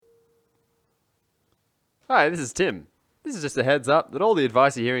Hi, this is Tim. This is just a heads up that all the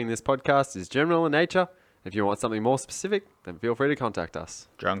advice you're hearing in this podcast is general in nature. If you want something more specific, then feel free to contact us.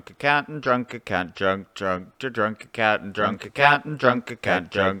 Drunk accountant, drunk accountant, drunk accountant, drunk accountant, drunk accountant, drunk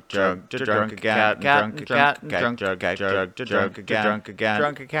accountant, drunk accountant,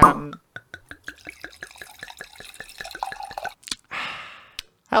 drunk accountant.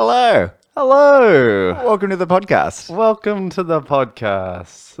 Hello. Hello! Welcome to the podcast. Welcome to the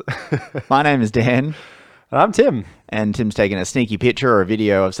podcast. My name is Dan, And I'm Tim. and Tim's taking a sneaky picture or a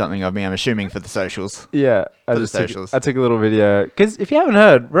video of something of me, I'm assuming, for the socials. Yeah, I the just socials. took a little video. Because if you haven't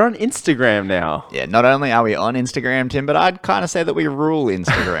heard, we're on Instagram now. Yeah, not only are we on Instagram, Tim, but I'd kind of say that we rule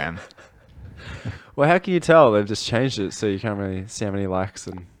Instagram. Well, how can you tell? They've just changed it so you can't really see how many likes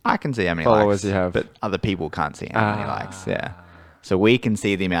and... I can see how many Followers likes you have. but other people can't see how many likes. Yeah, so we can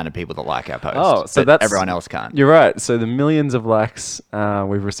see the amount of people that like our post. Oh, so but that's... everyone else can't. You're right. So the millions of likes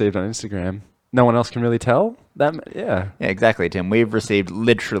we've received on Instagram, no one else can really tell? Yeah, exactly, Tim. We've received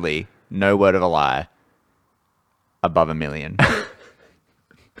literally, no word of a lie, above 1 million.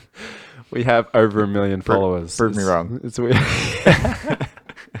 We have over 1 million followers. prove me wrong. It's weird.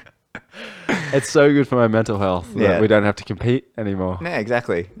 It's so good for my mental health Yeah. that we don't have to compete anymore. Yeah,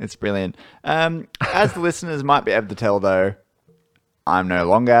 exactly. It's brilliant. As the listeners might be able to tell, though, I'm no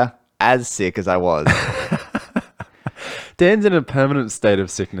longer as sick as I was. Dan's in a permanent state of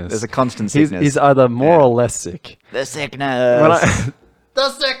sickness. There's a constant He's, sickness. he's either more or less sick. The sickness. When I- The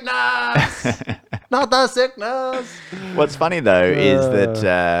sickness. Not the sickness. What's funny, though, is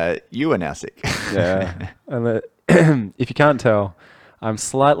that you are now sick. Yeah. And if you can't tell, I'm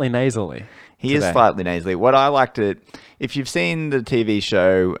slightly nasally. He is today. slightly nasally. What I like to... If you've seen the TV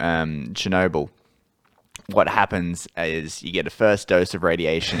show Chernobyl, what happens is you get a first dose of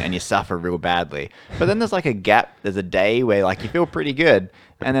radiation and you suffer real badly. But then there's like a gap. There's a day where like you feel pretty good.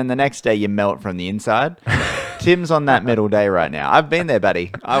 And then the next day you melt from the inside. Tim's on that middle day right now. I've been there,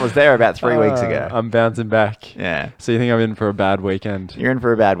 buddy. I was there about 3 weeks ago. I'm bouncing back. Yeah. So you think I'm in for a bad weekend? You're in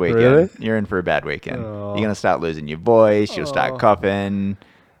for a bad weekend. Really? You're in for a bad weekend. Oh. You're going to start losing your voice. You'll start coughing.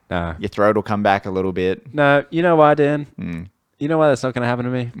 Nah. Your throat will come back a little bit. No, you know why, Dan? You know why that's not going to happen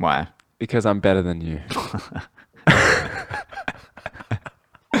to me? Why? Because I'm better than you.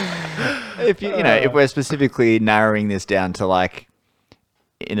 If we're specifically narrowing this down to like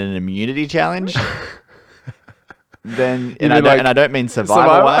in an immunity challenge, then and I don't mean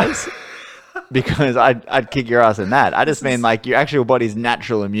survival wise, because I'd kick your ass in that. I just mean like your actual body's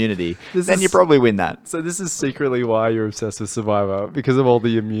natural immunity. Then you probably win that. So this is secretly why you're obsessed with Survivor, because of all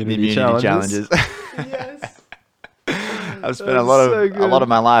the immunity, challenges. Yes. I've spent a lot of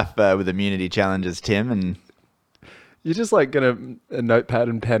my life with immunity challenges, Tim, and You're just like going to a notepad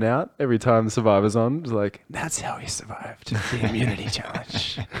and pen out every time Survivor's on. It's like, that's how he survived the immunity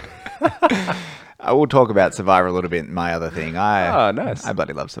challenge. I will talk about Survivor a little bit in my other thing. Nice. I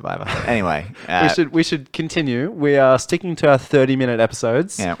bloody love Survivor. Anyway. We should continue. We are sticking to our 30-minute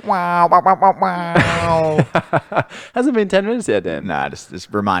episodes. Yeah. Wow, wow, wow, wow, wow. Hasn't been 10 minutes yet, Dan. No, just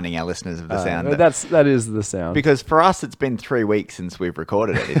reminding our listeners of the sound. That is the sound. Because for us, it's been 3 weeks since we've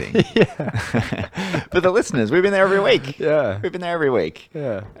recorded anything. Yeah. For the listeners, we've been there every week. Yeah. We've been there every week.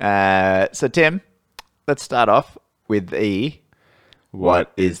 Yeah. So, Tim, let's start off with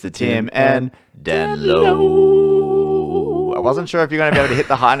What is the Tim and Dan Low? I wasn't sure if you're going to be able to hit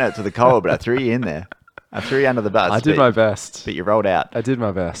the high notes of the cold, but I threw you in there. I threw you under the bus. I did my best. But you rolled out. I did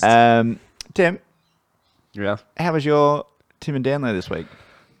my best. Tim, Yeah. how was your Tim and Dan Low this week?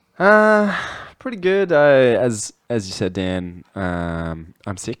 Pretty good. As you said, Dan,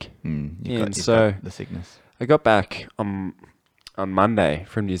 I'm sick. You've got the sickness. I got back on Monday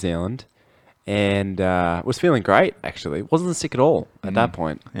from New Zealand and was feeling great, actually. Wasn't sick at all at that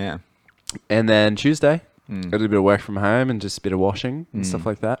point. Yeah. And then Tuesday, got a little bit of work from home and just a bit of washing and stuff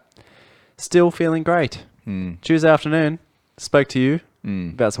like that. Still feeling great. Tuesday afternoon, spoke to you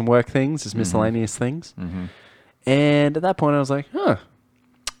about some work things, just miscellaneous things. And at that point, I was like,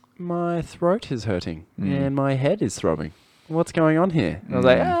 my throat is hurting and my head is throbbing. What's going on here? And I was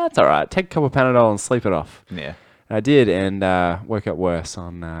like, it's all right. Take a couple of Panadol and sleep it off. Yeah. And I did, and woke up worse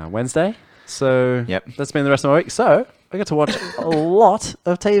on Wednesday. So that's been the rest of my week. So I got to watch a lot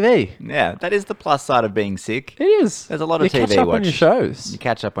of TV. Yeah, that is the plus side of being sick. It is. There's a lot of TV you catch up watch. on your shows. You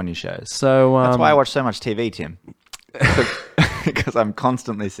catch up on your shows. So that's why I watch so much TV, Tim. Because I'm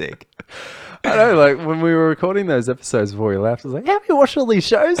constantly sick. I know, like when we were recording those episodes before we left, I was like, how have you watched all these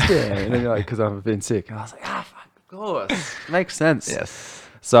shows, Dan? And then you're like, because I've been sick. And I was like, fuck, of course. Makes sense. Yes.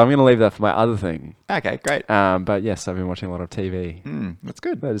 So I'm going to leave that for my other thing. Okay, great. But yes, I've been watching a lot of TV. That's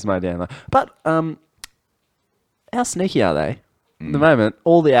good. That is my Dan. But how sneaky are they? At the moment,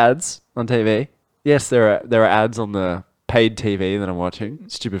 all the ads on TV Yes, there are ads on the paid TV that I'm watching.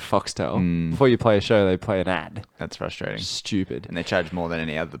 Stupid Foxtel. Before you play a show, they play an ad. That's frustrating. Stupid. And they charge more than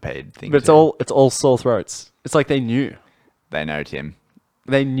any other paid thing. But it's all sore throats. It's like they knew. They know, Tim.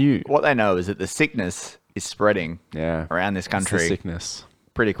 They knew. What they know is that the sickness is spreading Yeah. around this It's the country sickness.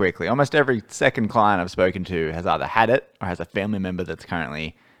 pretty quickly. Almost every second client I've spoken to has either had it or has a family member that's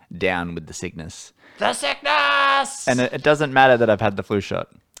currently down with the sickness. The sickness! And it doesn't matter that I've had the flu shot,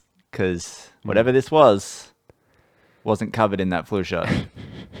 because whatever this wasn't covered in that flu shot.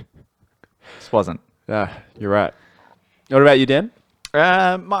 This wasn't. Yeah, you're right. What about you, Dan?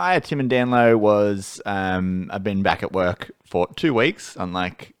 My Tim and Danlo was I've been back at work for 2 weeks,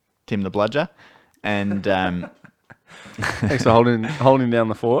 unlike Tim the Bludger, and Thanks for holding down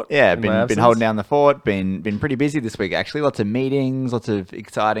the fort. yeah, in my been absence. holding down the fort. Been pretty busy this week actually. Lots of meetings, lots of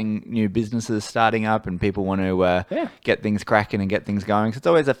exciting new businesses starting up, and people want to get things cracking and get things going. So it's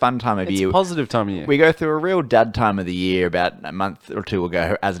always a fun time of It's year. a positive time of year. We go through a real dud time of the year about a month or two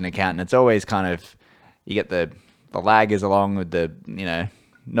ago as an accountant. It's always kind of, you get the laggers along with the,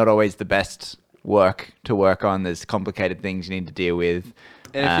 not always the best work to work on. There's complicated things you need to deal with.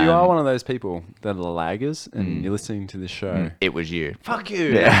 And if you are one of those people that are the laggers and you're listening to this show, It was you. fuck you.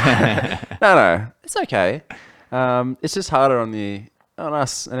 Yeah. No, it's okay. It's just harder on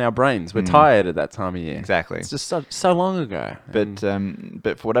us and our brains. We're tired at that time of year. Exactly. It's just so long ago. But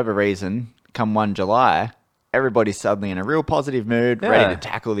for whatever reason, come 1 July, everybody's suddenly in a real positive mood, Yeah. ready to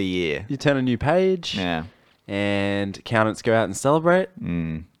tackle the year. You turn a new page. Yeah. And accountants go out and celebrate.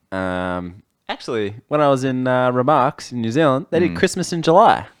 Actually, when I was in Remarks in New Zealand, they did Christmas in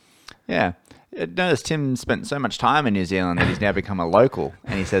July. Yeah. Notice Tim spent so much time in New Zealand that he's now become a local,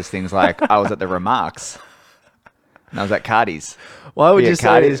 and he says things like, I was at the Remarks. And I was at Cardi's. Why would Were you at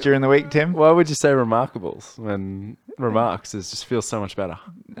Cardi's say? during the week, Tim? Why would you say Remarkables when Remarks just feels so much better?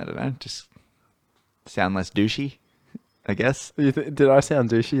 I don't know. Just sound less douchey, I guess. Did I sound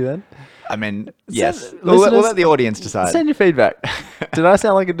douchey then? I mean, yes. Send- We'll listeners, let the audience decide. Send your feedback. Did I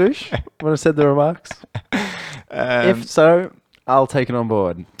sound like a douche when I said the Remarks? If so, I'll take it on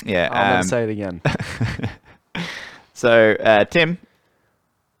board. Yeah. I'll never say it again. So, Tim,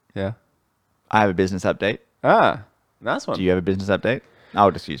 Yeah. I have a business update. Nice one. Do you have a business update?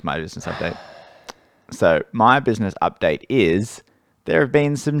 I'll just use my business update. So, my business update is there have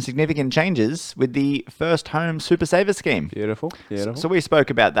been some significant changes with the First Home Super Saver Scheme. Beautiful. So we spoke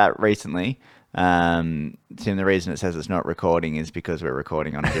about that recently. Tim, the reason it says it's not recording is because we're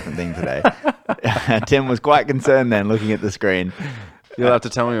recording on a different thing today. Tim was quite concerned then looking at the screen. You'll have to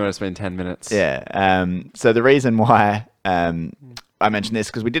tell me when it's been 10 minutes. Yeah. So the reason why I mentioned this,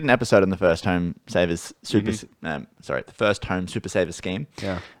 because we did an episode on the First Home Savers the First Home Super Saver Scheme.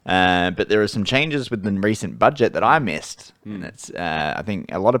 Yeah. But there are some changes with the recent budget that I missed, and it's I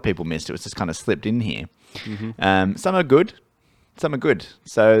think a lot of people missed. It was just kind of slipped in here. Some are good. Some are good.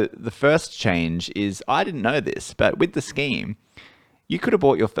 So the first change is, I didn't know this, but with the scheme, you could have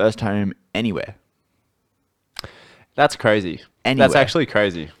bought your first home anywhere. That's crazy. Anywhere. That's actually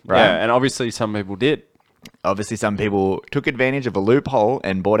crazy. Right. Yeah. And obviously some people did. Obviously, some people took advantage of a loophole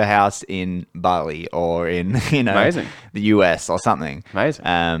and bought a house in Bali or in Amazing. the US or something.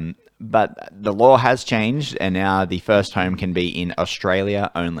 Amazing. But the law has changed, and now the first home can be in Australia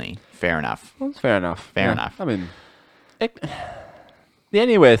only. Fair enough. Well, that's fair enough. Fair enough. I mean, the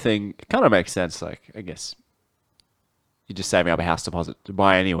anywhere thing kind of makes sense. Like, I guess you're just saving up a house deposit to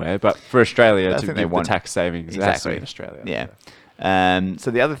buy anywhere, but for Australia I to think they give the want- tax savings, it has to be in Exactly. Australia. Yeah.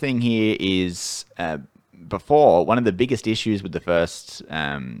 So the other thing here is before, one of the biggest issues with the First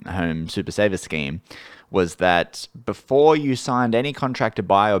Home Super Saver Scheme was that before you signed any contract to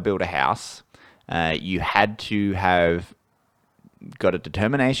buy or build a house, you had to have got a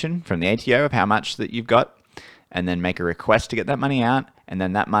determination from the ATO of how much that you've got, and then make a request to get that money out, and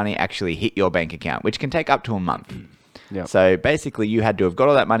then that money actually hit your bank account, which can take up to a month. Yep. So basically, you had to have got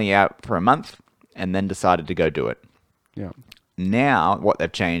all that money out for a month and then decided to go do it. Yeah. Now, what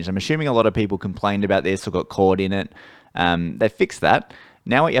they've changed, I'm assuming a lot of people complained about this or got caught in it. They fixed that.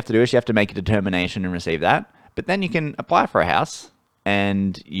 Now what you have to do is you have to make a determination and receive that. But then you can apply for a house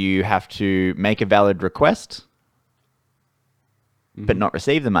and you have to make a valid request but not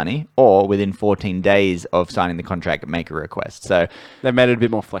receive the money, or within 14 days of signing the contract, make a request. So They've made it a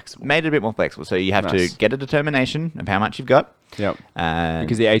bit more flexible. made it a bit more flexible. So you have Nice. to get a determination of how much you've got. Yep. And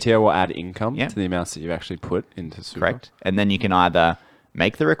Because the ATO will add income Yeah. to the amounts that you've actually put into super. correct. And then you can either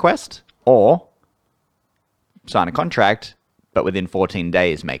make the request or sign a contract but within 14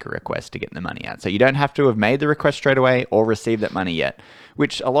 days make a request to get the money out. So you don't have to have made the request straight away or received that money yet,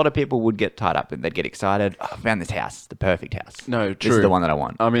 which a lot of people would get tied up and they'd get excited. Oh, I found this house, the perfect house. No, true. This is the one that I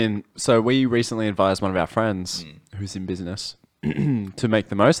want. I mean, so we recently advised one of our friends who's in business to make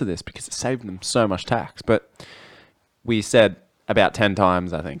the most of this because it saved them so much tax. But we said about 10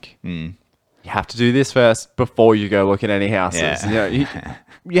 times, I think, you have to do this first before you go look at any houses. Yeah. You know,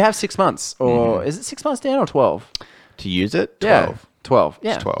 you have 6 months, or is it 6 months down or 12? To use it? 12. Yeah. 12.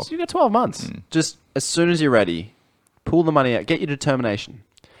 Yeah. 12. So you got 12 months. Just as soon as you're ready, pull the money out, get your determination,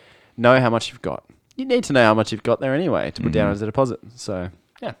 know how much you've got. You need to know how much you've got there anyway to put down as a deposit. So,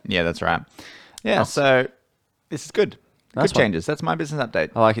 yeah. Yeah, that's right. Yeah, Nice. so this is good. Nice Good one. changes. That's my business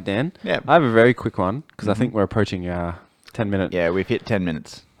update. I like it, Dan. Yeah. I have a very quick one because I think we're approaching 10 minute. Yeah, we've hit 10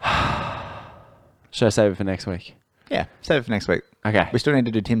 minutes. Should I save it for next week? Yeah, save it for next week. Okay. We still need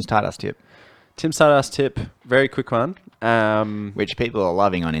to do Tim's Titus tip, Tim Stardust tip, very quick one. which people are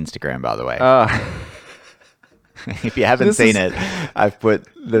loving on Instagram, by the way. Uh, If you haven't This seen is- it, I've put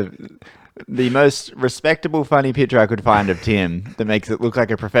the most respectable, funny picture I could find of Tim that makes it look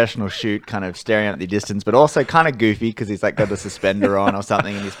like a professional shoot, kind of staring out at the distance, but also kind of goofy because he's like got a suspender on or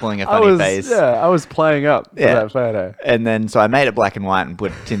something and he's pulling a funny face. I was playing up for Yeah. that photo. And then, so I made it black and white and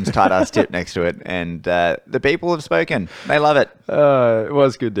put Tim's tight ass tip next to it, and the people have spoken. They love it. It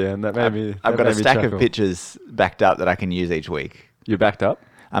was good, Dan. That made me. I've that got a made me stack chuckle. of pictures backed up that I can use each week. You backed up.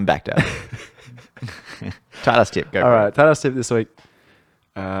 I'm backed up. Tight ass tip. Go All for right, it. Tada's tip this week.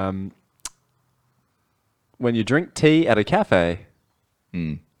 When you drink tea at a cafe,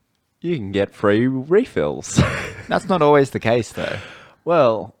 you can get free refills. That's not always the case, though.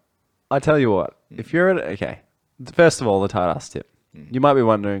 Well, I tell you what, if you're at okay, first of all, the tight ass tip. You might be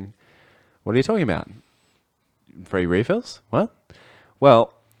wondering, what are you talking about? Free refills? What?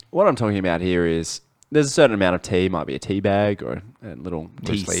 Well, what I'm talking about here is there's a certain amount of tea, might be a tea bag or a little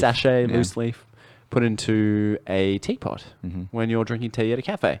tea Loose leaf. sachet, Yeah. loose leaf, put into a teapot when you're drinking tea at a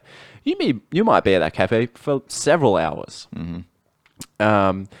cafe. You might be at that cafe for several hours.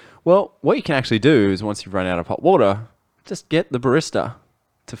 Well, what you can actually do is once you've run out of hot water, just get the barista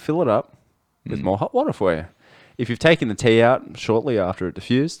to fill it up with more hot water for you. If you've taken the tea out shortly after it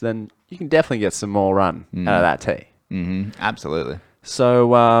diffused, then you can definitely get some more run out of that tea. Absolutely.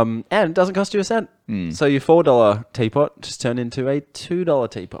 So, and it doesn't cost you a cent. So your $4 teapot just turned into a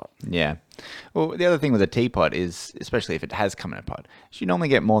 $2 teapot. Yeah. Well, the other thing with a teapot is, especially if it has come in a pot, is you normally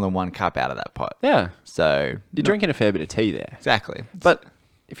get more than one cup out of that pot. Yeah. So You're drinking a fair bit of tea there. exactly. But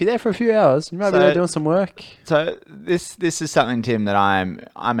if you're there for a few hours, you might be So- there doing some work. So this is something, Tim, that I'm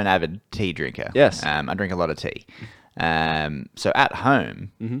an avid tea drinker. Yes. I drink a lot of tea. So at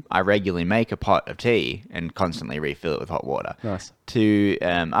home, I regularly make a pot of tea and constantly refill it with hot water. Nice.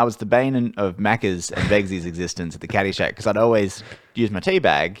 I was the bane of Macca's and Begsy's existence at the Caddy Shack because I'd always use my tea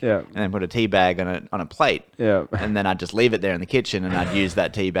bag and then put a tea bag on a plate. Yeah. And then I'd just leave it there in the kitchen and I'd use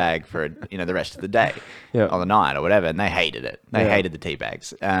that tea bag for the rest of the day Yeah. or the night or whatever. And they hated it. They Yeah. hated the tea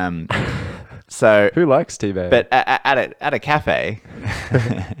bags. So Who likes tea bag? but at a cafe,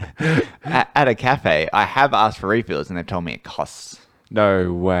 at a cafe, I have asked for refills and they've told me it costs.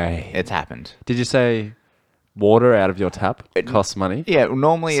 No way. It's happened. Did you say water out of your tap costs money? Yeah, well,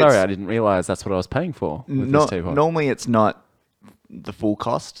 normally Sorry, it's I didn't realize that's what I was paying for with no, this teapot. normally it's not the full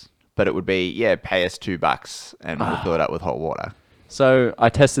cost, but it would be pay us $2 and we'll fill it up with hot water. So I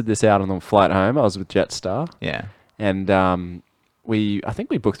tested this out on the flight home. I was with Jetstar. Yeah. And I think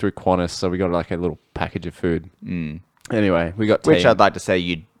we booked through Qantas, so we got like a little package of food. Anyway, we got tea. Which I'd like to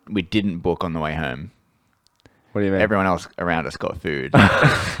say we didn't book on the way home. What do you mean? Everyone else around us got food.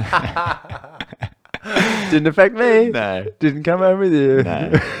 Didn't affect me. No. Didn't come home with you.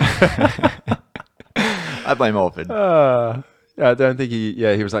 No. I blame Orford. I don't think he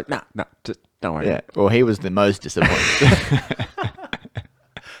was like, no, just don't worry. Yeah. Well, he was the most disappointed.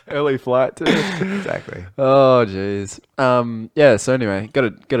 Early flight too. Exactly. Oh, jeez. So anyway, got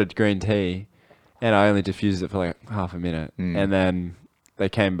a green tea, and I only diffused it for like half a minute, and then they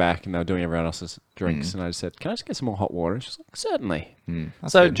came back and they were doing everyone else's drinks, and I just said, "Can I just get some more hot water?" And she's like, "Certainly."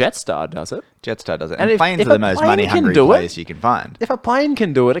 So good. Jetstar does it. Jetstar does it. And And if- planes if are the a most plane money-hungry can do it- place you can find. If a plane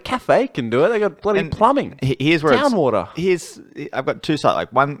can do it, a cafe can do it. They got bloody And plumbing. Here's where Down water. I've got two sides.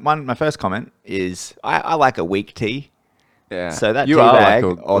 Like one. My first comment is I like a weak tea. Yeah. So that you tea are bag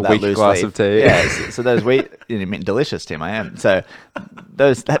like or a that weak loose glass leaf, of tea. Yeah. So those delicious, Tim. I am. So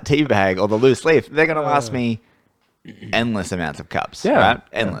that tea bag or the loose leaf, they're going to last me endless amounts of cups. Yeah. Right.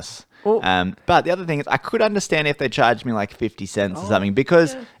 Endless. Well- But the other thing is, I could understand if they charged me like 50 cents or something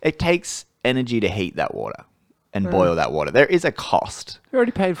because it takes energy to heat that water and boil that water. There is a cost. You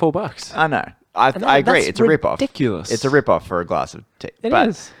already paid $4. I know. I agree. That's It's a rip-off. ridiculous. It's a rip-off for a glass of tea. It but,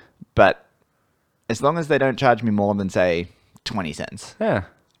 is. But as long as they don't charge me more than, say, 20 cents, Yeah.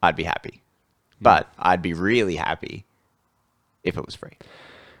 I'd be happy. But I'd be really happy if it was free.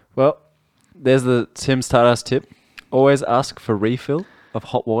 Well, there's the Tim Stardust tip. Always ask for refill of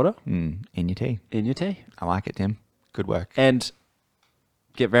hot water In your tea. in your tea. I like it, Tim. Good work. And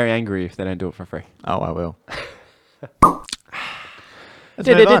get very angry if they don't do it for free. Oh, I will. Let's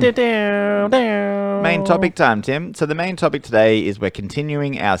move on. Main topic time, Tim. So the main topic today is we're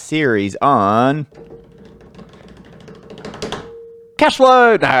continuing our series on... Cash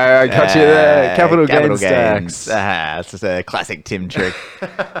flow! No, I got you there. Capital gains tax. It's just a classic Tim trick.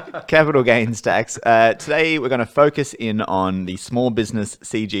 Capital gains tax. Today we're going to focus in on the small business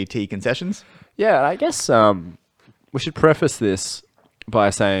CGT concessions. Yeah, I guess we should preface this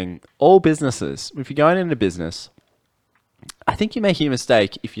by saying all businesses, if you're going into business, I think you're making a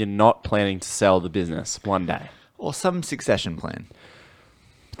mistake if you're not planning to sell the business one day. Or some succession plan.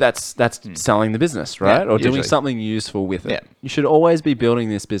 That's selling the business, right? Yeah, or doing usually. something useful with it. Yeah. You should always be building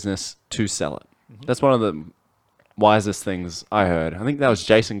this business to sell it. That's one of the wisest things I heard. I think that was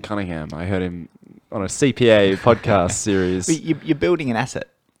Jason Cunningham. I heard him on a CPA podcast series. But you're building an asset.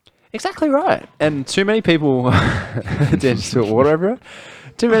 Exactly right. And too many people... Dan just spilled water over it.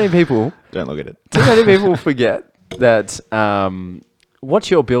 Too many people... Don't look at it. Too many people forget that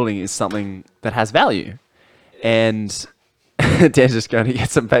what you're building is something that has value. And Dan's just going to get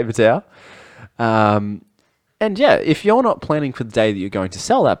some paper towel. And yeah, if you're not planning for the day that you're going to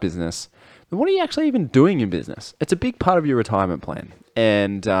sell that business, then what are you actually even doing in business? It's a big part of your retirement plan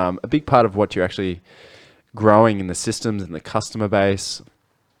and a big part of what you're actually growing in the systems and the customer base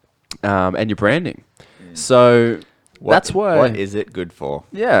and your branding. So that's why... What is it good for?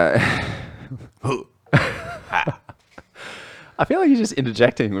 Yeah. I feel like you're just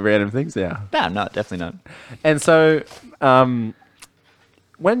interjecting random things now. No, I'm not. Definitely not. And so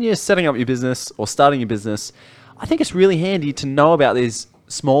when you're setting up your business or starting your business, I think it's really handy to know about these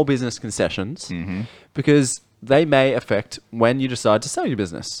small business concessions because they may affect when you decide to sell your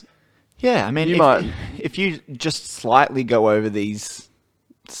business. Yeah, I mean, if you just slightly go over these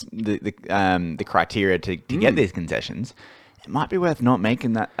the criteria to get these concessions, it might be worth not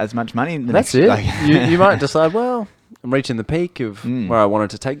making that as much money in the That's next... it. Like, you might decide, well, I'm reaching the peak of where I wanted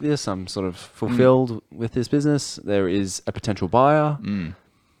to take this. I'm sort of fulfilled with this business. There is a potential buyer.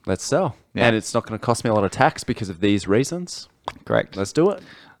 Let's sell. Yeah. And it's not going to cost me a lot of tax because of these reasons. Correct. Let's do it.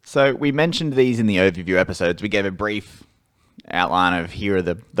 So we mentioned these in the overview episodes. We gave a brief outline of here are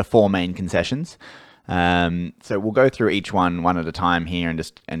the four main concessions. So we'll go through each one at a time here and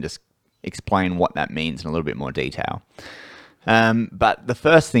just explain what that means in a little bit more detail. But the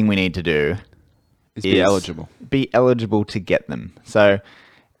first thing we need to do Is be eligible. Be eligible to get them. So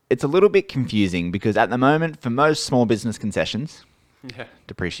it's a little bit confusing because at the moment, for most small business concessions,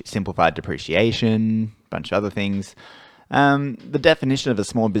 simplified depreciation, a bunch of other things, the definition of a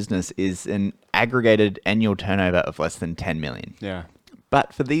small business is an aggregated annual turnover of less than 10 million. Yeah.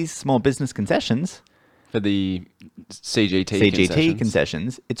 But for these small business concessions, For the CGT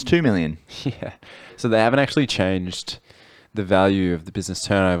concessions, it's 2 million. Yeah. So they haven't actually changed the value of the business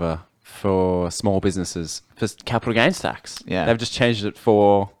turnover for small businesses for capital gains tax. Yeah. They've just changed it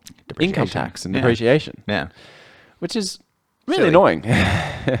for income Depreciation. tax and Yeah. depreciation. Yeah. Which is really Silly. annoying.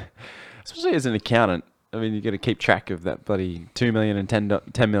 Especially as an accountant. I mean, you got to keep track of that bloody $2 million and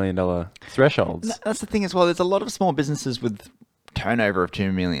 $10 million thresholds. That's the thing as well. There's a lot of small businesses with turnover of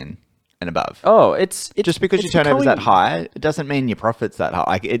 2 million and above. Oh, it's Just because your turnover's that high, it doesn't mean your profit's that high.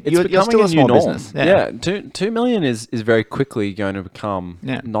 Like you're becoming still a new small norm. business. Yeah, $2 million is very quickly going to become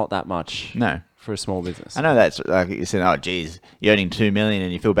Yeah. not that much No. for a small business. I know that's like you said, oh, geez, you're earning 2 million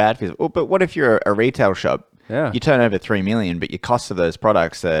and you feel bad for yourself. Well, but what if you're a retail shop? Yeah. You turn over 3 million, but your cost of those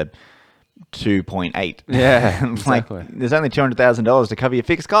products are 2.8. Yeah, Like, exactly. there's only $200,000 to cover your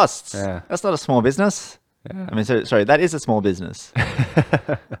fixed costs. Yeah. That's not a small business. Yeah. I mean, sorry, that is a small business.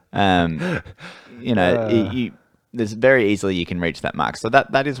 There's very easily you can reach that mark. So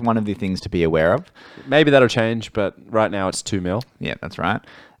that is one of the things to be aware of. Maybe that'll change, but right now it's 2 mil. Yeah, that's right.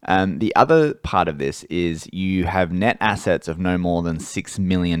 The other part of this is you have net assets of no more than $6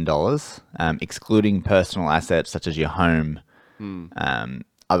 million, excluding personal assets such as your home,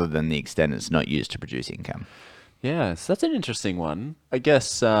 other than the extent it's not used to produce income. Yeah, so that's an interesting one. I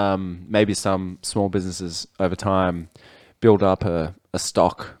guess maybe some small businesses over time build up a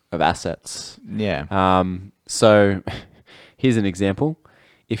stock of assets. Yeah. So here's an example.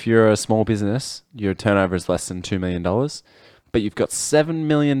 If you're a small business, your turnover is less than $2 million, but you've got $7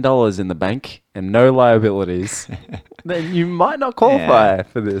 million in the bank and no liabilities, then you might not qualify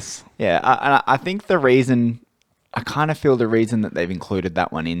for this. Yeah, I think I kind of feel the reason that they've included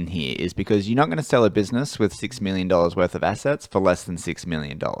that one in here is because you're not going to sell a business with $6 million worth of assets for less than $6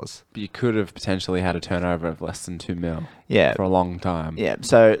 million. But you could have potentially had a turnover of less than 2 mil for a long time. Yeah.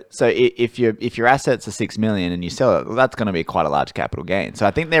 So if your assets are $6 million and you sell it, well, that's going to be quite a large capital gain. So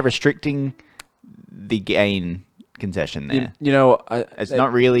I think they're restricting the gain concession there. It's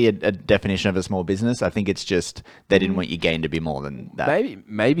not really a definition of a small business. I think it's just they didn't want your gain to be more than that.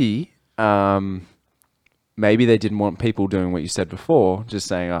 Maybe they didn't want people doing what you said before, just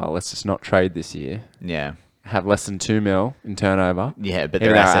saying, "Oh, let's just not trade this year." Yeah. Have less than 2 mil in turnover. Yeah, but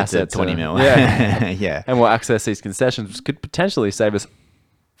their assets are 20 mil. Yeah. Yeah. And we'll access these concessions, which could potentially save us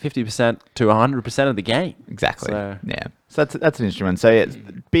 50% to 100% of the gain. Exactly. Yeah. So that's an interesting one. So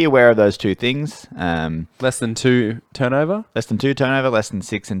be aware of those two things. Less than 2 turnover. Less than 2 turnover, less than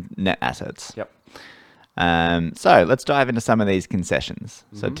 6 in net assets. Yep. So let's dive into some of these concessions.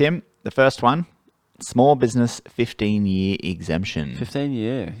 So Tim, the first one, small business 15-year exemption.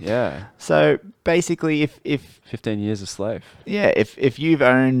 15-year, yeah. So basically, if 15 years a slave. Yeah, if you've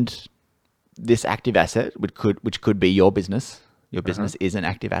owned this active asset, which could be your business is an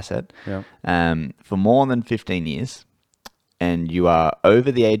active asset, for more than 15 years, and you are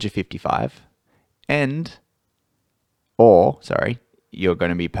over the age of 55, you're going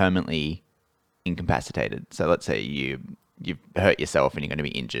to be permanently incapacitated. So let's say you've hurt yourself and you're going to be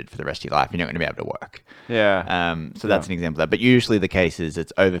injured for the rest of your life. You're not going to be able to work. Yeah. So that's an example of that. But usually the case is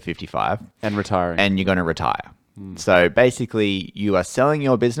it's over 55. And retiring. And you're going to retire. So basically you are selling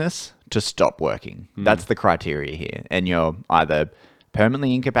your business to stop working. That's the criteria here. And you're either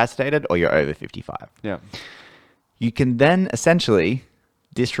permanently incapacitated or you're over 55. Yeah. You can then essentially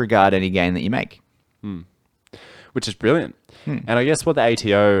disregard any gain that you make. Which is brilliant. And I guess what the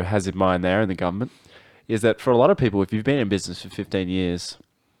ATO has in mind there, and the government, is that for a lot of people, if you've been in business for 15 years,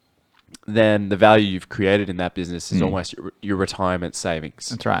 then the value you've created in that business is almost your retirement savings.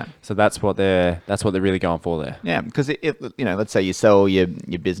 That's right. So that's what they're really going for there. Yeah, because let's say you sell your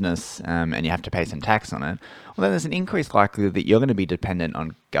business and you have to pay some tax on it. Well, then there's an increased likelihood that you're going to be dependent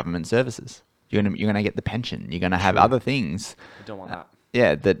on government services. You're going to get the pension. You're going to have other things. I don't want that.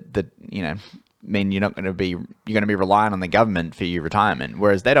 Yeah, that mean you're going to be relying on the government for your retirement,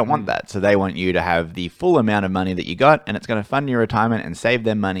 whereas they don't want that. So they want you to have the full amount of money that you got, and it's going to fund your retirement and save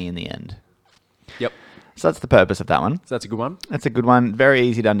them money in the end. Yep. So that's the purpose of that one. So that's a good one. That's a good one. Very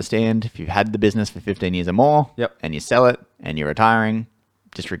easy to understand. If you've had the business for 15 years or more, and you sell it and you're retiring,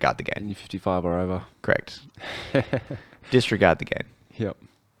 disregard the gain. And you're 55 or over. Correct. Disregard the gain. Yep.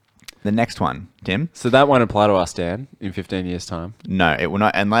 The next one, Tim. So that won't apply to us, Dan, in 15 years' time. No, it will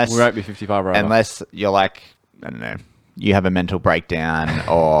not, unless... We won't be 55 or over. Unless you're like, I don't know, you have a mental breakdown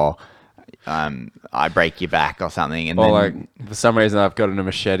or I break your back or something. And or then, for some reason I've gotten a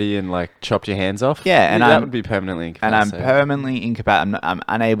machete and chopped your hands off. Yeah, and that would be permanently incapacitated. And I'm permanently incapacitated. I'm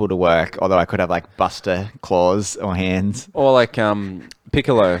unable to work, although I could have buster claws or hands. Or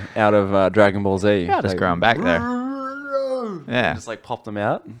Piccolo out of Dragon Ball Z. Yeah, just growing back there. Yeah. Just pop them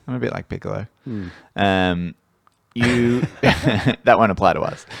out. I'm a bit like Piccolo. That won't apply to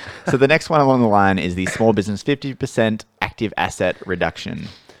us. So the next one along the line is the small business 50% active asset reduction.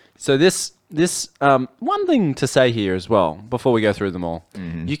 So this one thing to say here as well, before we go through them all,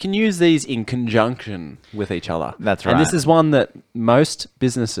 you can use these in conjunction with each other. That's right. And this is one that most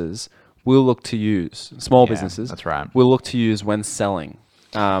businesses will look to use, small businesses. That's right. Will look to use when selling.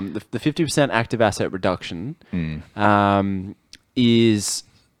 The 50% active asset reduction is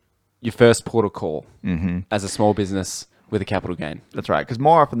your first port of call as a small business with a capital gain. That's right. Because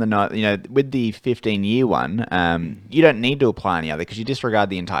more often than not, with the 15-year one, you don't need to apply any other because you disregard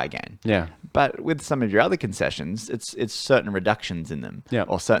the entire gain. Yeah. But with some of your other concessions, it's certain reductions in them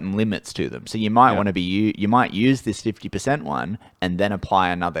or certain limits to them. So you might want to you might use this 50% one and then apply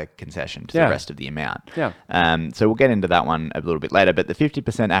another concession to the rest of the amount. Yeah. So we'll get into that one a little bit later. But the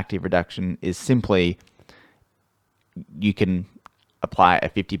 50% active reduction is simply you can apply a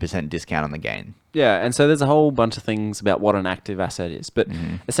 50% discount on the gain. Yeah, and so there's a whole bunch of things about what an active asset is, but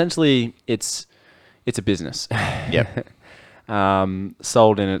essentially it's a business. Yep.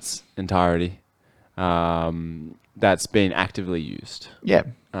 Sold in its entirety. That's been actively used. Yeah.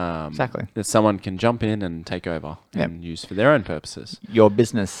 Exactly. That someone can jump in and take over and use for their own purposes. Your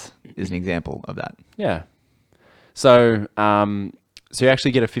business is an example of that. Yeah. So you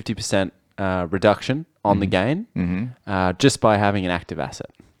actually get a 50% reduction on the gain just by having an active asset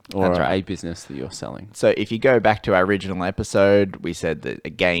or a business that you're selling. So if you go back to our original episode, we said that a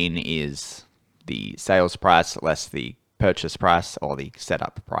gain is the sales price less the purchase price or the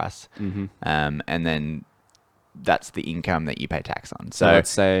setup price. Mm-hmm. And then that's the income that you pay tax on. So let's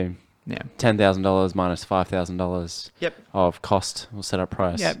say yeah. $10,000 minus $5,000 Yep. of cost or setup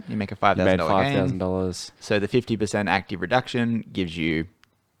price. Yep. You make a You made $5,000 gain. $5,000. So the 50% active reduction gives you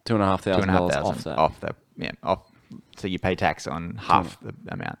 $2,500 off that. Off. So you pay tax on half the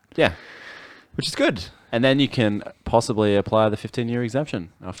amount. Yeah. Which is good. And then you can possibly apply the 15-year exemption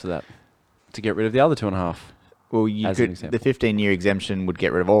after that to get rid of the other 2.5. Well, you As an could. example. The 15-year exemption would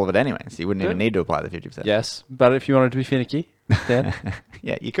get rid of all of it anyway, so you wouldn't even Good. need to apply the 50%. Yes, but if you wanted to be finicky, then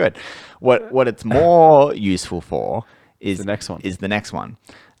Yeah, you could. What it's more useful for is the next one. Is the next one.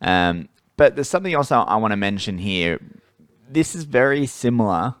 But there's something else I want to mention here. This is very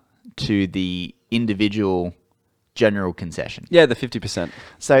similar to the individual general concession. Yeah, the 50%.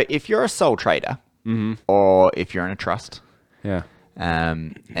 So if you're a sole trader, or if you're in a trust, Yeah.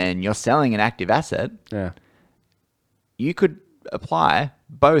 and you're selling an active asset, Yeah. you could apply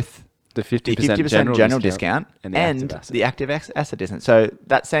both The the 50%, 50% general discount and and the active asset. the active asset discount. So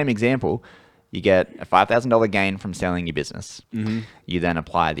that same example, you get a $5,000 gain from selling your business. Mm-hmm. You then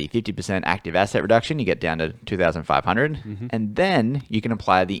apply the 50% active asset reduction. You get down to $2,500, Mm-hmm. and then you can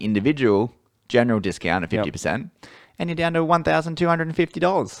apply the individual general discount of Yep. 50%, and you're down to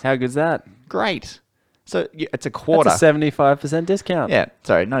 $1,250. How good's that? Great. So it's a quarter. That's a 75% discount. Yeah,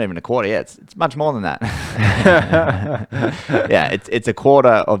 sorry, not even a quarter. Yeah, it's much more than that. Yeah, it's a quarter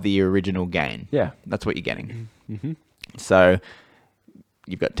of the original gain. Yeah. That's what you're getting. Mm-hmm. So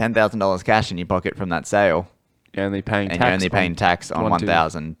you've got $10,000 cash in your pocket from that sale, You're only paying and tax. you're only paying tax on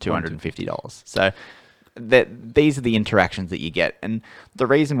 $1,250. So these are the interactions that you get. And the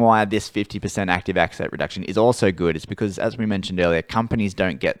reason why this 50% active asset reduction is also good is because, as we mentioned earlier, companies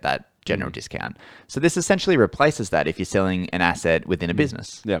don't get that general discount. So this essentially replaces that if you're selling an asset within a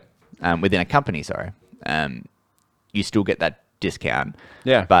business. Yep. Within a company, sorry. You still get that discount.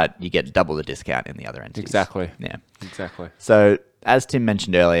 Yeah. But you get double the discount in the other entities. Exactly. Yeah. Exactly. So as Tim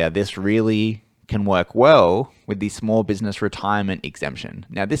mentioned earlier, this really can work well with the small business retirement exemption.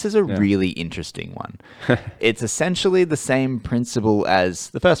 Now, this is a really interesting one. It's essentially the same principle as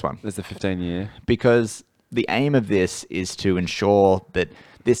the first one, There's the 15-year. because the aim of this is to ensure that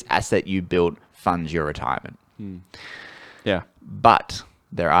this asset you built funds your retirement. Yeah. But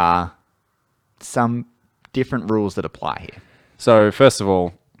there are some different rules that apply here. So, first of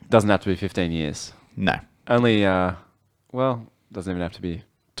all, it doesn't have to be 15 years. No. Only, doesn't even have to be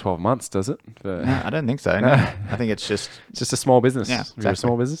 12 months, does it? For, No, I don't think so. No. I think it's just, It's just a small business. Yeah, If you're a exactly.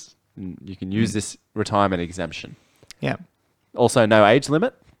 small business, you can use this retirement exemption. yeah, Also, no age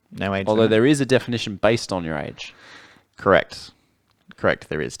limit, no age although limit. there is a definition based on your age. Correct,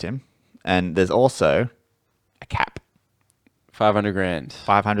 there is, Tim. And there's also a cap. 500 grand.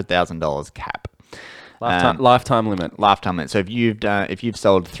 $500,000 cap. Lifetime limit. Lifetime limit. So if you've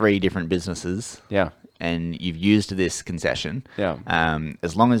sold 3 different businesses Yeah. and you've used this concession, Yeah.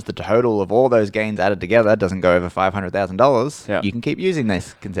 as long as the total of all those gains added together doesn't go over $500,000, Yeah. you can keep using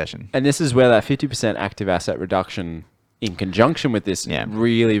this concession. And this is where that 50% active asset reduction in conjunction with this Yeah.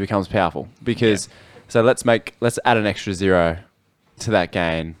 really becomes powerful. Because, so let's add an extra zero to that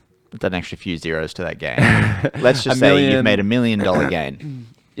gain. With an extra few zeros to that gain. Let's just $1 say million. you've made $1 million gain.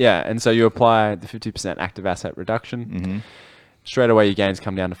 Yeah. And so you apply the 50% active asset reduction. Straight away, your gains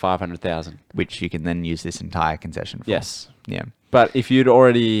come down to 500,000. Which you can then use this entire concession for. Yes. Yeah. But if you'd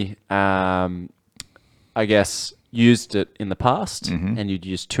already, used it in the past and you'd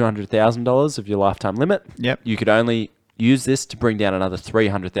used $200,000 of your lifetime limit, Yep. you could only use this to bring down another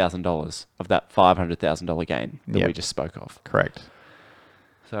 $300,000 of that $500,000 gain that we Yep. just spoke of. Correct.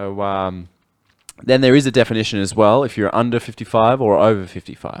 So then there is a definition as well if you're under 55 or over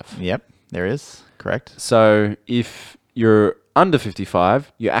 55. Yep. There is. Correct. So if you're under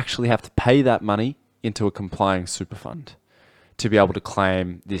 55, you actually have to pay that money into a complying super fund to be able to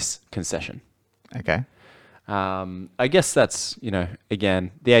claim this concession. Okay. I guess that's,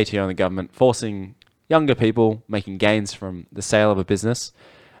 again, the ATO and the government forcing younger people making gains from the sale of a business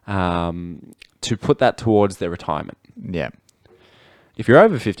to put that towards their retirement. Yeah. If you're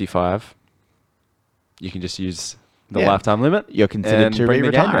over 55, you can just use the Yeah. lifetime limit. You're considered and to bring be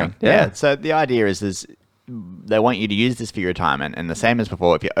the gain retiring. down. Yeah. So the idea is they want you to use this for your retirement, and the same as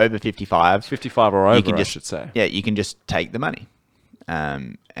before, if you're over 55, 55 or over, you can I just should say. Yeah, you can just take the money,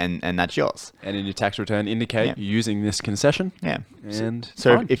 and that's yours. And in your tax return, indicate Yeah. you're using this concession. Yeah. And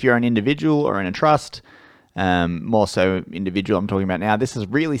So fine. if you're an individual or in a trust, more so individual I'm talking about now, this is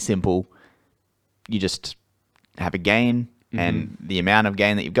really simple. You just have a gain, and the amount of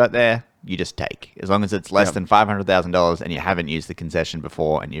gain that you've got there, you just take. As long as it's less Yep. than $500,000 and you haven't used the concession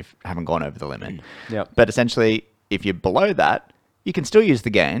before and you haven't gone over the limit. Yep. But essentially, if you're below that, you can still use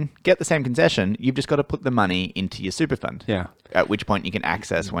the gain, get the same concession. You've just got to put the money into your super fund. Yeah. At which point you can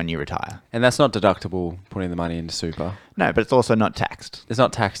access when you retire. And that's not deductible, putting the money into super. No, but it's also not taxed. It's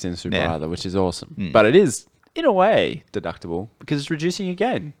not taxed in super Yeah. either, which is awesome. But it is, in a way, deductible because it's reducing your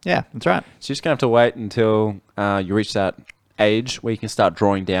gain. Yeah, that's right. So you're just going to have to wait until you reach that age where you can start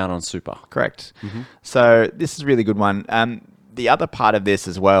drawing down on super. Correct. So this is a really good one. The other part of this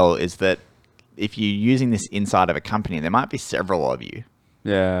as well is that if you're using this inside of a company, there might be several of you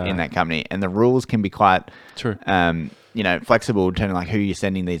Yeah. in that company, and the rules can be quite True. Flexible in terms of like who you're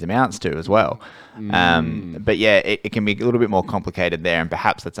sending these amounts to as well. But yeah, it can be a little bit more complicated there, and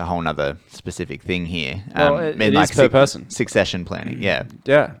perhaps that's a whole nother specific thing here. Well, it is per person. Succession planning, yeah.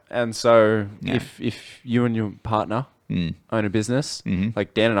 Yeah. And so Yeah. if you and your partner own a business,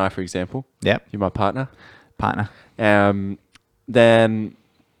 like Dan and I, for example, Yep, you're my partner, partner. then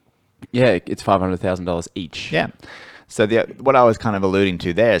yeah, it's $500,000 each. Yeah. So what I was kind of alluding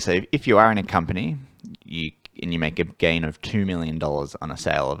to there, so if you are in a company, you make a gain of $2 million on a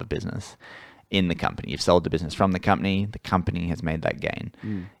sale of a business in the company. You've sold the business from the company has made that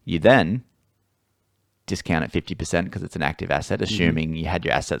gain. You then discount it 50% because it's an active asset, assuming you had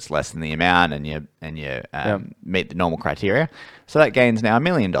your assets less than the amount and you meet the normal criteria. So that gain's now $1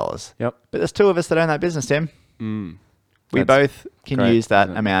 million. Yep. But there's two of us that own that business, Tim. We That's both can great, use that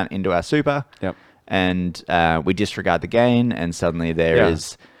isn't it? amount into our super. Yep. And we disregard the gain, and suddenly there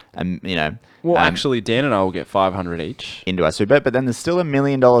is, Well, actually, Dan and I will get 500 each. into our super. But then there's still $1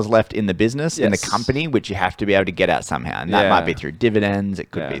 million left in the business, in the Yes. company, which you have to be able to get out somehow. And that might be through dividends.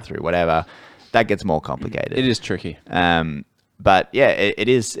 It could be Yeah. through whatever. That gets more complicated. It is tricky. But yeah, it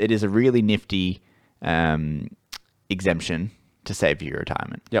is a really nifty exemption to save for your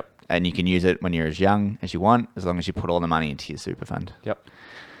retirement. Yep. And you can use it when you're as young as you want, as long as you put all the money into your super fund. Yep.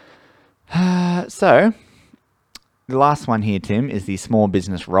 So, the last one here, Tim, is the small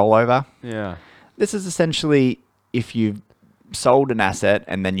business rollover. Yeah. This is essentially if you've sold an asset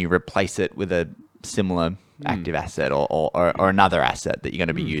and then you replace it with a similar active asset or another asset that you're going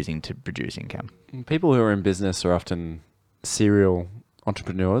to be using to produce income. People who are in business are often serial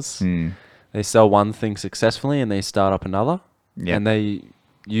entrepreneurs. They sell one thing successfully and they start up another. Yep. And they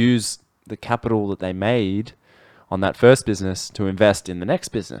use the capital that they made on that first business to invest in the next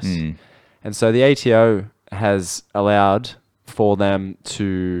business. And so the ATO has allowed for them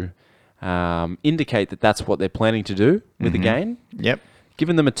to indicate that that's what they're planning to do with the gain. Yep.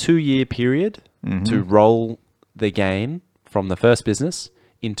 Given them a 2-year period to roll the gain from the first business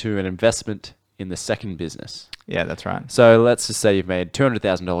into an investment in the second business. Yeah, that's right. So let's just say you've made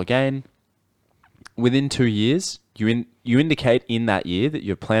 $200,000 gain. Within 2 years, you indicate in that year that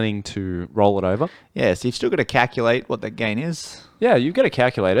you're planning to roll it over. Yeah, so you've still got to calculate what that gain is. Yeah, you've got to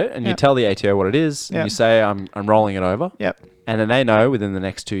calculate it, and you Yep. tell the ATO what it is, and Yep. you say, I'm rolling it over. Yep. And then they know within the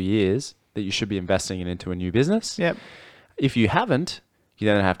next 2 years that you should be investing it into a new business. Yep. If you haven't, you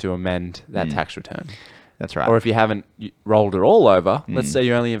then have to amend that tax return. That's right. Or if you haven't rolled it all over, let's say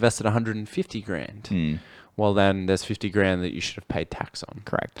you only invested 150 grand. Well, then there's 50 grand that you should have paid tax on.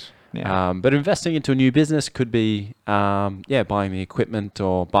 Correct. Yeah. But investing into a new business could be, buying the equipment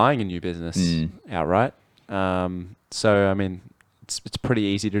or buying a new business outright. So, I mean, it's pretty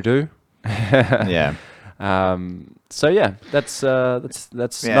easy to do. Yeah. So yeah, that's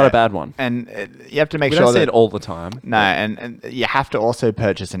Yeah. not a bad one. And you have to make We sure don't see that it all the time. no, and you have to also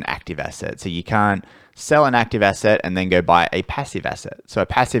purchase an active asset. So you can't sell an active asset and then go buy a passive asset. So a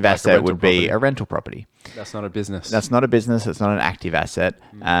passive asset rental would be property. a rental property. That's not a business. That's not a business. It's not an active asset.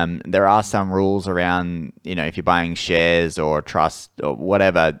 There are some rules around, if you're buying shares or trust or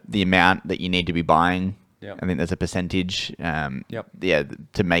whatever, the amount that you need to be buying. Yep. I think there's a percentage. Yep. Yeah,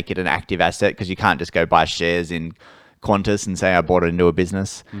 to make it an active asset, because you can't just go buy shares in Qantas and say I bought it into a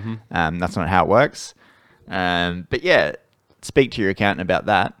business. That's not how it works. But yeah, speak to your accountant about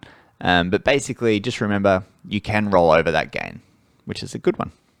that. But basically, just remember you can roll over that gain, which is a good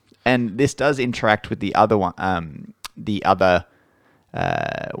one. And this does interact with the other one,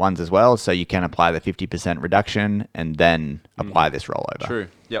 ones as well. So you can apply the 50% reduction and then apply this rollover. True.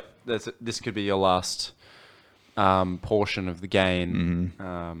 Yep. This could be your last portion of the gain.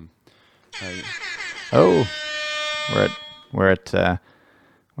 Oh, we're at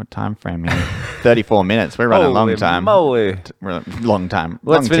what time frame here? 34 minutes. We're running a long Holy time. moly. We're a long time.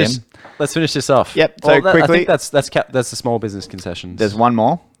 Let's Long, finish. Tim. Let's finish this off. Yep, so I quickly- think that's the small business concessions. There's one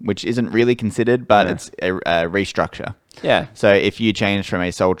more, which isn't really considered, but Yeah. it's a restructure. Yeah. So if you change from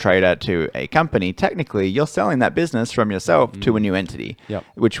a sole trader to a company, technically you're selling that business from yourself to a new entity, Yep.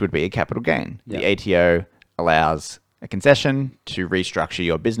 which would be a capital gain. The Yep. ATO allows a concession to restructure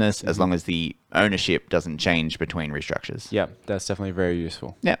your business as long as the ownership doesn't change between restructures. Yeah, that's definitely very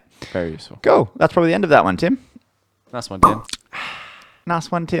useful. Yeah. Very useful. Cool. That's probably the end of that one, Tim. Nice one, Dan. Nice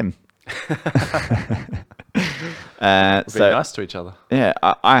one, Tim. Be nice to each other. Yeah,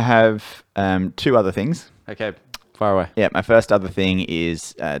 I have two other things. Okay, fire away. Yeah, my first other thing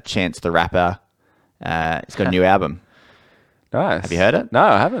is Chance the Rapper. He's got a new album. Nice. Have you heard it? No,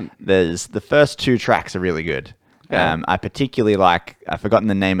 I haven't. The first 2 tracks are really good. Yeah. I particularly like, I've forgotten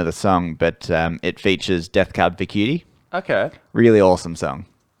the name of the song, but it features Death Cab for Cutie. Okay. Really awesome song.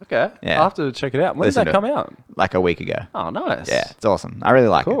 Okay. Yeah. I'll have to check it out. When Listen did to that it. come out? Like a week ago. Oh, nice. Yeah, it's awesome. I really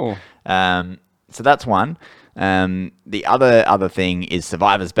like Cool. it. So that's one. The other thing is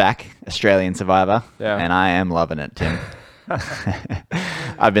Survivor's back, Australian Survivor. Yeah. And I am loving it, Tim.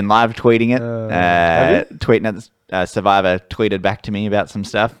 I've been live tweeting it. Have you? Tweeting at Survivor tweeted back to me about some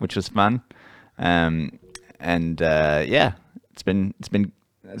stuff, which was fun. Yeah,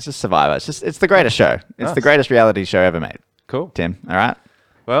 it's just Survivor. It's the greatest show. It's Nice. the greatest reality show ever made. Cool. Tim, all right?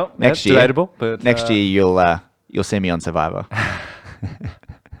 Well, Next that's year, debatable, but next year you'll see me on Survivor.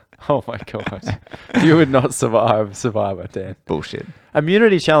 Oh my god, you would not survive Survivor, Dan. Bullshit.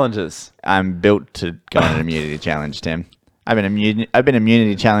 Immunity challenges. I'm built to go on an immunity challenge, Tim. I've been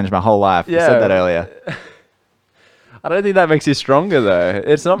immunity challenged my whole life. I said that earlier. I don't think that makes you stronger, though.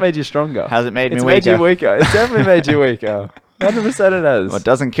 It's not made you stronger. Has it made me It's weaker? made you weaker. It's definitely made you weaker. 100% it has. What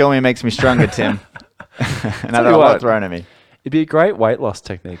doesn't kill me makes me stronger, Tim. And I got Tell you a lot what. thrown at me. It'd be a great weight loss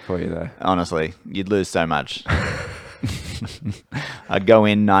technique for you, though. Honestly, you'd lose so much. I'd go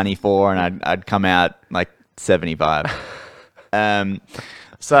in 94 and I'd come out like 75.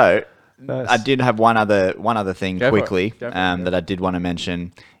 So Nice. I did have one other thing Go for it. quickly Go for it, that I did want to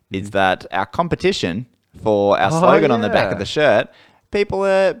mention is that our competition for our slogan on the back yeah. of the shirt, people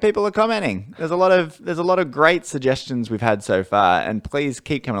are commenting. There's a lot of great suggestions we've had so far, and please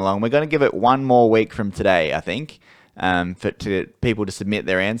keep coming along. We're going to give it one more week from today, I think, for people to submit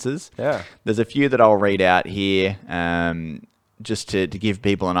their answers. Yeah. There's a few that I'll read out here, just to give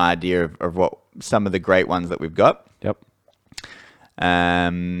people an idea of what some of the great ones that we've got. Yep.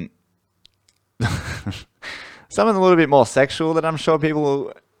 Some of them a little bit more sexual that I'm sure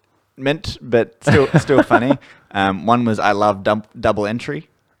people meant, but still funny. One was I love double entry.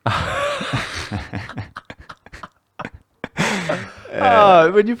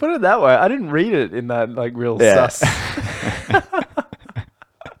 Oh, when you put it that way, I didn't read it in that like real Yeah. sus.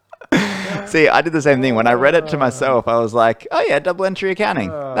 See, I did the same thing when I read it to myself. I was like, "Oh yeah, double entry accounting."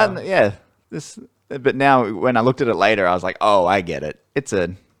 But now when I looked at it later, I was like, "Oh, I get it. It's a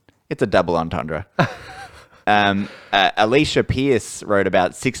double entendre." Alicia Pierce wrote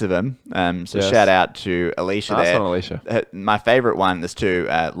about 6 of them. So Yes. shout out to Alicia Nice there. one, Alicia. My favorite one is to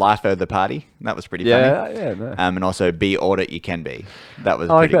Life of the Party. That was pretty Yeah, funny. yeah, no. And also Be Audit You Can Be. That was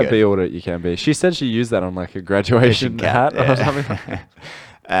I like pretty that good. B order you can be. She said she used that on like a graduation hat or something.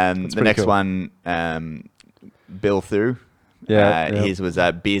 The pretty next cool. one, Bill Thu. Yeah, yeah. His was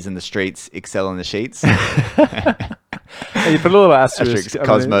Beers in the Streets, Excel in the Sheets. Hey, you put a little asterisk.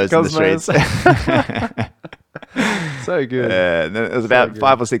 Cosmos in the Streets. So good. Then there was about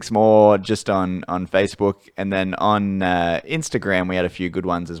 5 or 6 more just on Facebook. And then on Instagram, we had a few good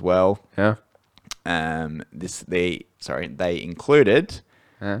ones as well. Yeah. They included,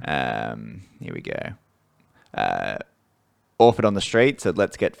 Yeah. here we go. Orford on the Street said,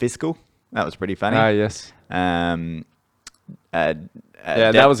 "Let's get fiscal." That was pretty funny. Ah, yes. Yeah,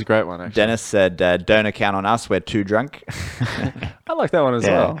 That was a great one, actually. Dennis said, "Don't account on us. We're too drunk." I like that one as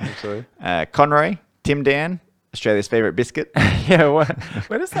Yeah. well, actually. Conroy, Tim Dan, Australia's favourite biscuit. Yeah,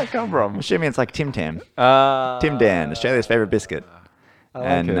 where does that come I'm from? assuming it's like Tim Tam. Uh, Tim Dan, Australia's favourite biscuit. I like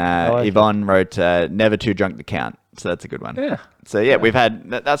And it. I like Yvonne wrote, "Never too drunk to count." So that's a good one. Yeah. So yeah, we've had,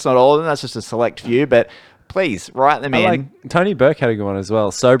 that's not all of them. That's just a select few, but please write them I in. like Tony Burke had a good one as well.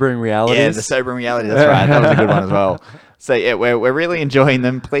 Sobering realities. Yeah, the sobering reality. That's right. That was a good one as well. So yeah, we're really enjoying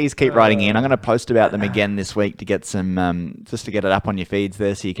them. Please keep writing in. I'm going to post about them again this week to get some, just to get it up on your feeds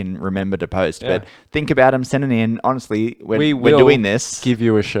there so you can remember to post. Yeah. But think about them, send it in. Honestly, We we're will doing this. Give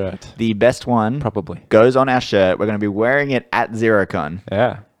you a shirt, The best one probably. goes on our shirt. We're going to be wearing it at Xerocon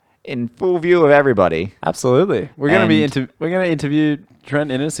Yeah, in full view of everybody. absolutely. We're going to be And- we're going to interview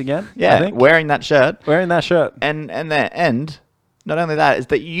Trent Innes again. Yeah, I think. wearing that shirt. Wearing that shirt. And not only that, is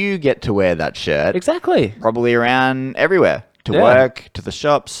that you get to wear that shirt. Exactly. Probably around everywhere. To Yeah. work, to the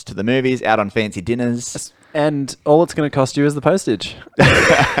shops, to the movies, out on fancy dinners. And all it's going to cost you is the postage.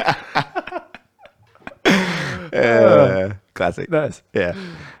 Classic. Nice. Yeah.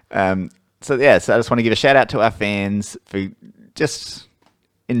 So I just want to give a shout out to our fans for just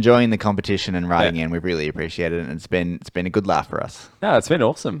enjoying the competition and writing in. We've really appreciated it, and it's been a good laugh for us. No, it's been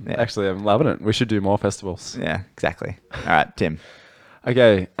awesome. Yeah. Actually, I'm loving it. We should do more festivals. Yeah, exactly. All right, Tim.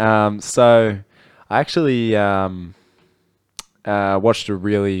 Okay, so I actually watched a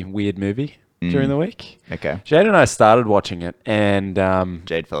really weird movie during the week. Okay. Jade and I started watching it, and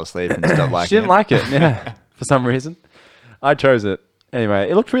Jade fell asleep and stopped liking she didn't it. like it. Yeah, for some reason, I chose it anyway.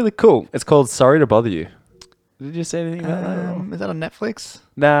 It looked really cool. It's called Sorry to Bother You. Did you say anything about that? Is that on Netflix?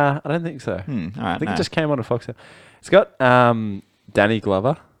 Nah, I don't think so. All right, I think no. it just came on a Fox. It's got Danny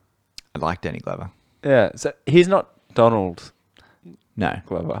Glover. I like Danny Glover. Yeah, so he's not Donald No.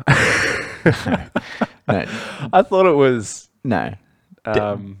 Glover. No. I thought it was No.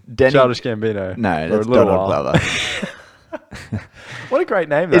 Danny Childish Gambino. No, for a that's little Donald while. Glover. What a great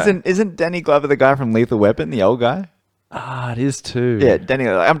name, though. Isn't Danny Glover the guy from Lethal Weapon, the old guy? Ah, it is too. Yeah, Danny.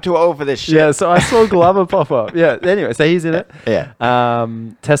 I'm too old for this shit. Yeah, so I saw Glover pop up. Yeah, anyway, so he's in it. Yeah.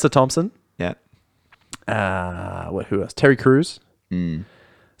 Tessa Thompson. Yeah. Who else? Terry Crews.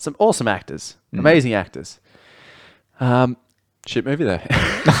 Some awesome actors. Amazing actors. Shit movie, though.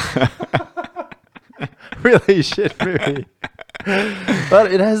 Really shit movie.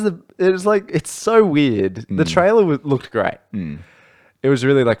 But it's so weird. The trailer looked great. It was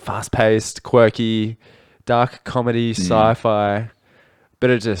really like fast paced, quirky, dark comedy, sci-fi, but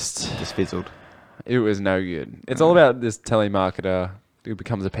it just fizzled. It was no good. It's all about this telemarketer who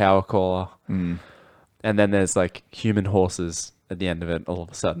becomes a power caller, and then there's like human horses at the end of it all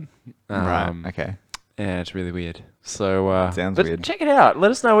of a sudden. Right. Okay. Yeah, it's really weird. So Sounds but weird. check it out. Let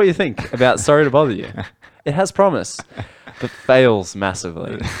us know what you think about Sorry to Bother You. It has promise, but fails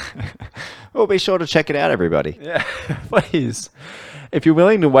massively. Well, be sure to check it out, everybody. Yeah, please. If you're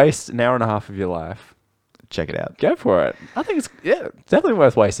willing to waste an hour and a half of your life, Check it out. go for it. I think it's definitely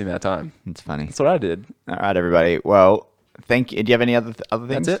worth wasting that time. It's funny. That's what I did. All right, everybody. Well, thank you. Do you have any other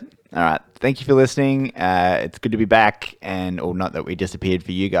things? That's it. All right. Thank you for listening. It's good to be back, or not that we disappeared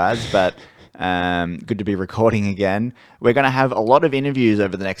for you guys, but good to be recording again. We're going to have a lot of interviews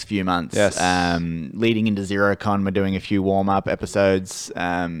over the next few months. Yes. Leading into XeroCon, we're doing a few warm-up episodes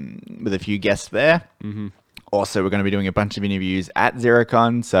with a few guests there. Mm-hmm. Also, we're going to be doing a bunch of interviews at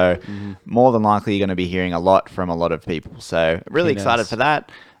XeroCon, so more than likely you're going to be hearing a lot from a lot of people. So really excited for that.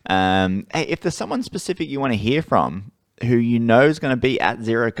 Hey, if there's someone specific you want to hear from who you know is going to be at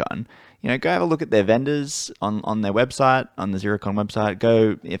XeroCon, go have a look at their vendors on their website, on the XeroCon website.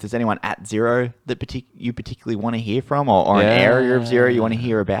 Go, if there's anyone at Xero that you particularly want to hear from, or an area of Xero you want to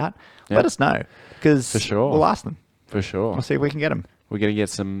hear about, let us know, because For sure. we'll ask them. For sure. We'll see if we can get them. We're going to get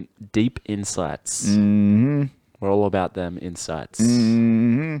some deep insights. Mm-hmm. We're all about them insights.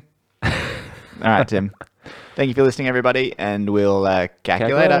 Mm-hmm. All right, Tim. Thank you for listening, everybody, and we'll catch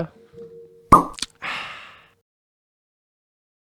you later.